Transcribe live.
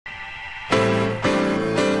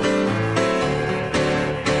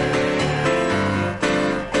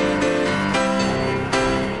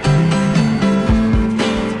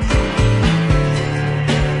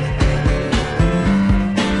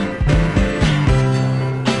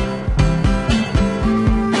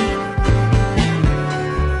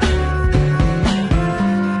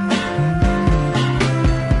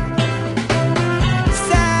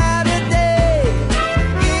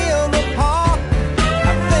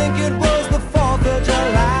think it was the 4th of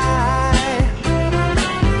July.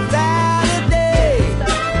 Saturday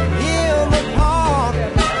in the park,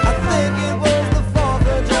 I think it was the 4th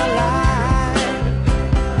of July.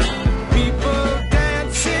 People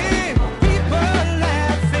dancing, people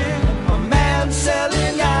laughing, a man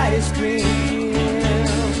selling ice cream,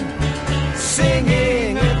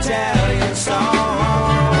 singing Italian songs.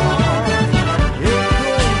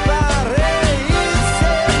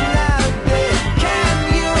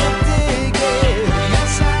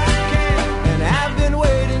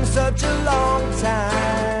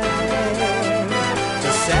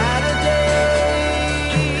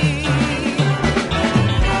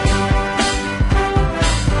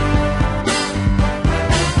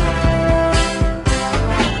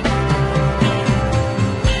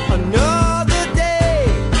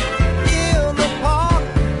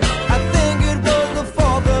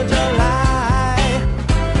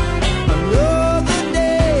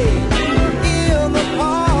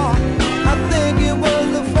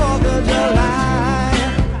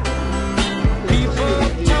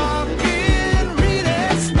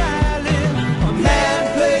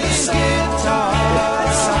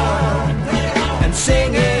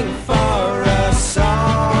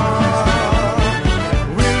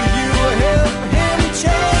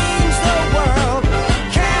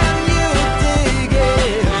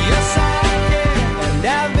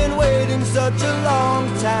 Such a long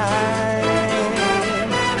time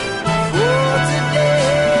for today.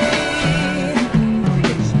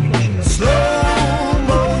 Slow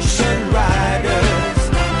motion riders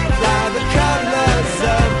fly the colors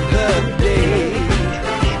of the day.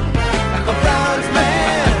 A bronze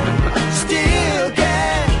man still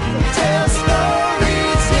can tell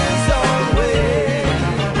stories his own way.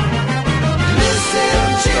 Listen,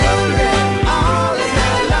 children, all is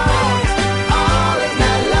not lost, all is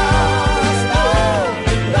not lost.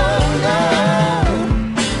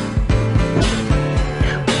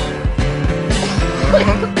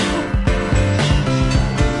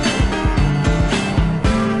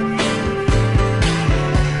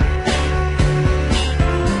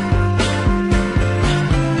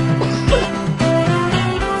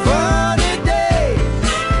 Funny days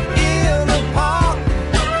in the park,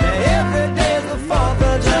 every day's the 4th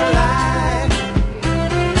of July.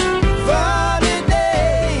 Funny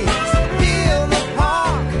days in the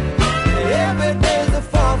park, every day's the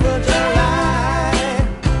 4th of July.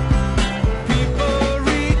 People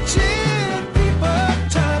reaching, people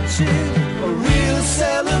touching, a real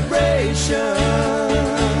celebration.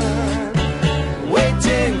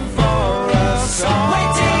 Waiting for a song.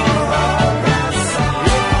 Waiting for a song.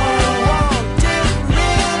 If you want it,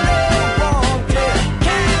 really want it,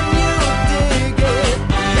 can you dig it?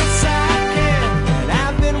 Yes, I can. And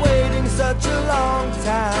I've been waiting such a long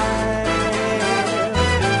time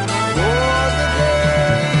for the day.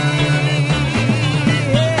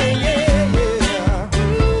 Yeah, yeah, yeah.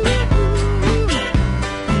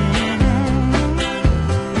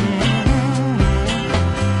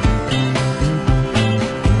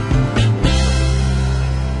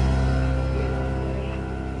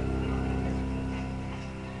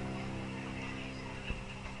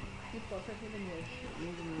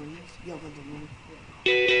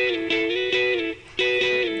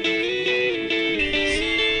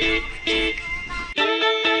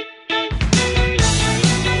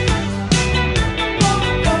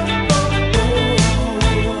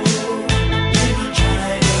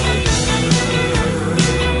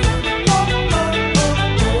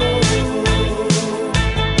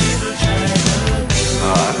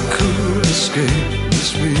 I could escape this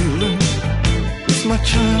feeling with my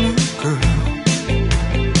China girl.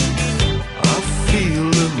 I feel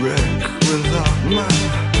a wreck without my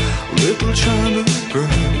little China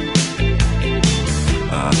girl.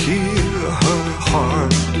 I hear her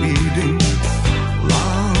heart beating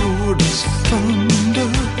loud as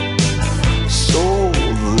thunder,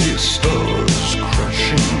 slowly stars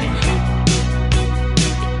crashing.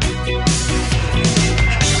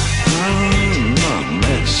 I'm a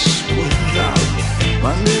mess without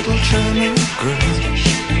my little China girl.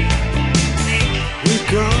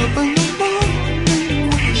 Wake up in the morning,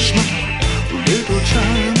 where's my little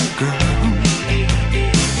China girl?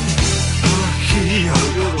 I hear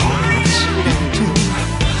hearts beating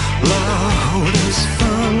loud as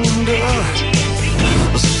thunder,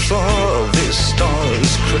 saw these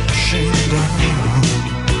stars crashing down.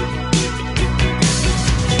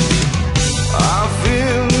 I've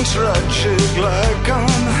been tragic like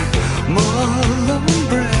I'm Marlon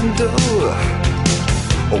Brando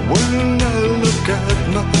when I look at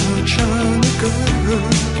my China girl.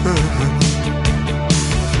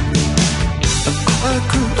 I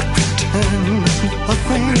could pretend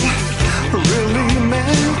nothing really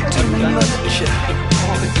meant too much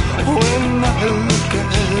when I look at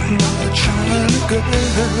my China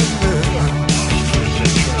girl.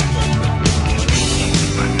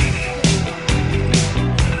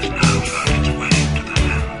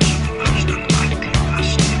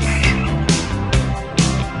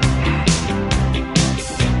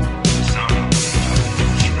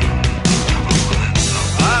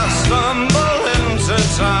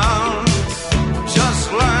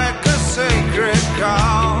 Just like a sacred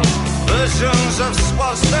cow, visions of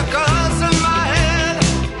swastikas in my head,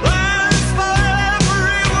 plans for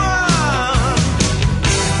everyone.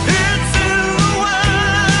 It's in the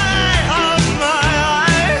way of my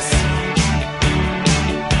eyes.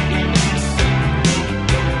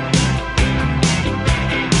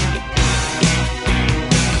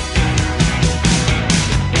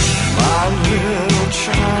 My little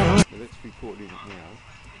child. Let's record it now.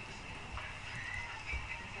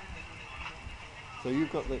 So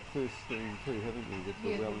you've got that first thing too, haven't you, with the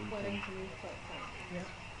Wellington? Yeah.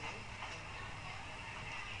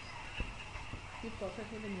 You've got it,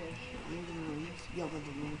 haven't you? Ja, maar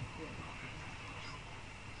dan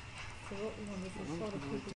So what we want is a sort of people